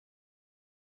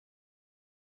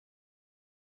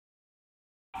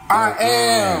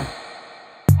I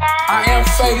am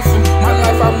faithful, my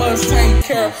life I must take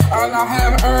care. All I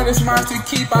have earned is mine to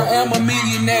keep, I am a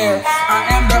millionaire. I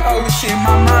am the ocean,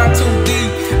 my mind too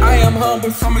deep. I am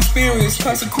humble from experience,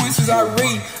 consequences I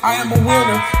reap. I am a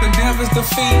winner, the devil's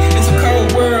defeat. It's a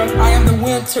cold world, I am the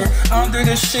winter. Under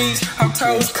the sheets, her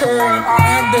toes curl. I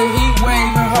am the heat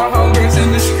wave, and her hungers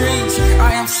in the streets.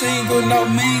 I am single, no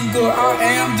mingle, I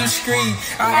am discreet.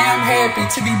 I am happy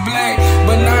to be black,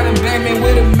 but not a black man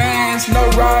with a mask. No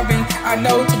robbing, I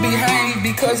know to behave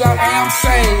because I am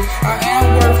saved. I am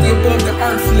worthy above the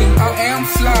earthly. I am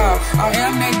fly, I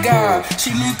am that God.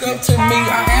 She look up to me,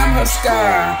 I am her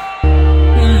sky.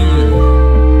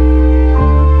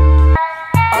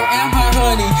 I am her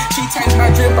honey. She takes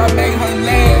my drip, I make her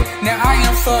laugh. Now I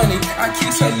am funny. I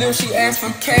kiss her lips, she asks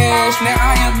for cash. Now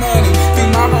I am money.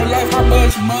 Through my whole life, how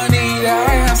much money that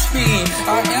I have spent.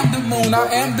 I am the moon, I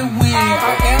am the wind.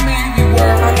 I am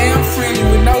everywhere, I am free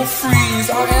with no freeze.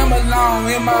 I am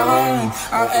alone in my home.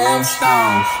 I am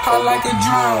stone, hot like a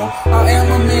drone. I am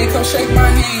a man, come shake my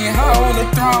hand, high on the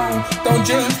throne. Don't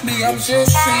judge me, I'm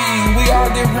just saying we all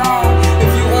did wrong.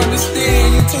 If you understand,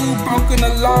 you too broken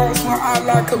the laws when I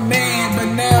like a man. But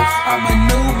now I'm a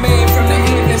new man from the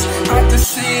heavens out the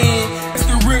sin. As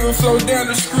the river flow down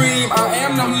the stream, I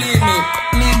am no limit.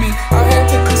 I had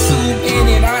to consume in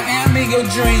it. I am in your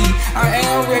dream. I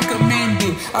am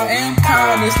recommended. I am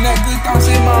kindness. Not good thoughts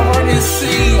in my heart is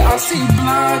seen. I see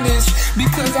blindness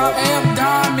because I am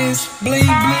diamonds. Bling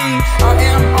bling. I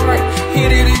am art.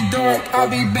 Hit it in dark. I'll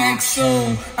be back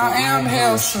soon. I am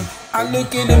handsome. I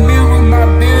look in the mirror. My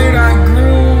beard I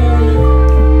grew.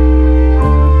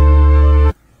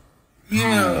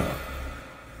 Yeah.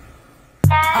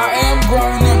 I am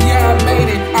grown up, yeah, I made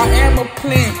it. I am a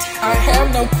plant. I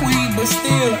have no queen, but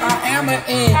still I am an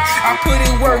ant. I put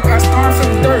in work, I start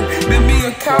from dirt. Build me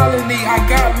a colony, I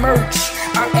got merch.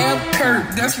 I am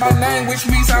Kurt, that's my name, which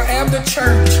means I am the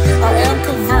church. I am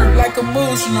convert like a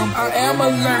Muslim, I am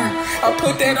alert. I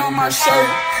put that on my shirt,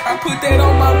 I put that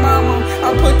on my mama,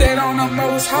 I put that on the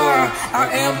most high.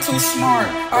 I am too smart,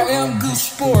 I am good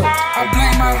sport. I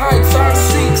blame my height,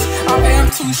 5'6". I am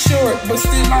too short, but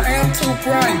still I am too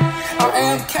bright. I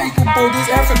am capable, this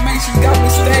affirmation got me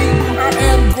stable. I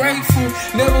am grateful,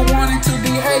 never wanted to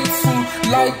be hateful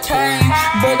like Cain,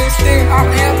 but instead I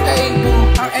am able.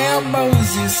 I am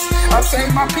Moses, I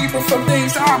save my people from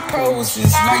things I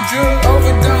poses, like drug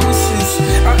overdoses.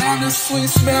 I am the sweet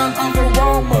smell of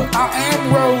aroma, I am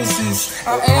roses.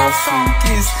 I am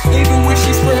focused, even when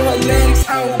she spread her legs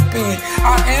open.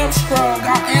 I am strong,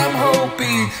 I am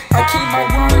hoping. I keep my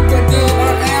word, but then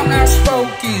I am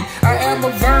outspoken. I am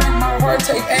a verb, my heart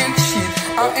take action.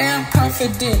 I am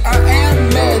confident, I am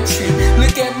matching.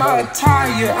 Look at my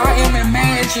attire, I am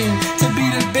imagined to be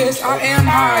the best, I am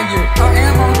higher. I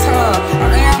am on time,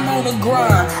 I am on the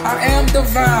grind. I am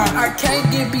divine, I can't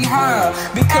get behind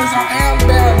because I am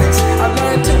balanced. I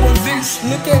learned to invest,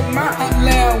 look at my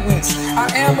allowance.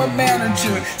 I am a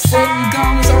manager, setting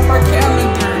goals on my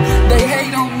calendar. They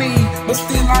hate on me, but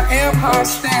still I am high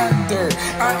standard.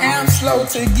 I am slow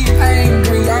to get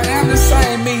angry, I am the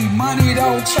same me. Money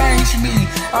don't change me,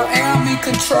 I am in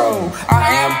control. I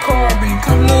am carbon,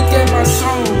 come look at my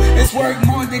soul. It's worth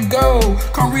more than gold,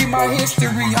 come read my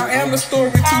history. I am a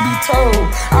story to be told.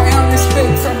 I am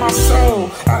respect from my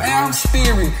soul. I am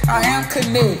spirit, I am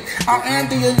connect. I am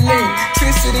the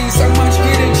electricity, so much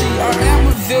energy. I am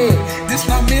a vet, this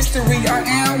no mystery. I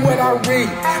am what I read,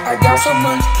 I got so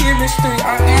much chemistry.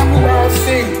 I am who I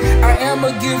affect. I am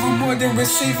a giver more than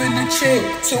receiving a check.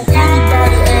 So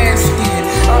anybody asking,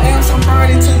 I am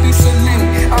somebody to be select.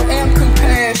 I am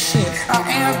compassion, I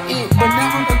am it, but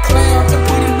never a clown to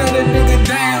put another nigga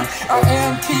down. I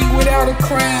am king without a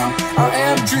crown. I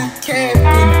am drip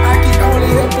captain, I can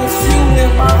only help a few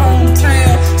in my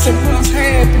hometown. So what's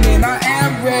happening? I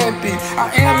am rapping,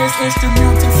 I am this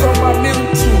instrumental from my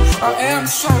mental. I am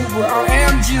sober, I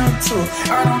am gentle,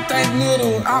 I don't think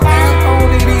little. I am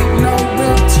owning it, no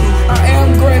rental. I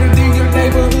am greater than your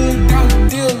neighborhood dope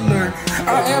dealer.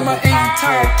 I am an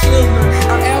anti-killer,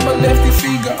 I am a lefty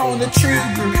finger on the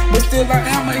trigger, but still I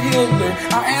am a healer.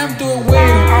 I am doing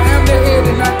well, I am the head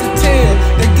and not the tail.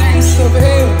 The gates of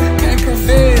hell can't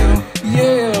prevail,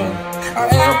 yeah. I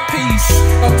am peace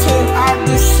until I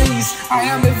decease. I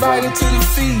am invited to the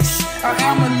feast. I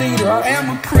am a leader, I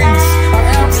am a priest. I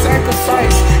am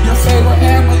sacrifice, your favorite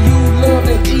animal you love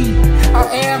to eat. I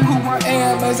am who I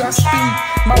am as I speak.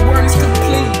 My word is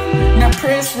complete, now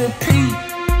press repeat.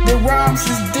 The rhymes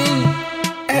is deep.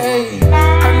 Hey,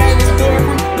 her name is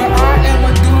Dora, but I am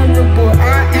adorable.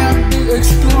 I am the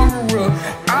explorer.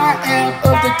 I I am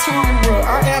of the Torah,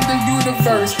 I am the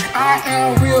universe. I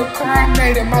am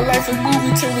reincarnated, my life a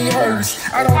movie to rehearse.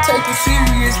 I don't take it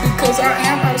serious because I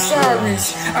am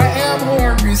Osiris. I am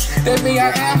Horus, that means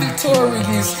I am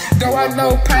victorious. Though I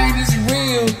know pain is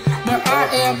real, but I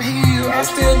am healed. I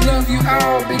still love you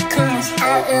all because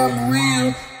I am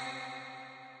real.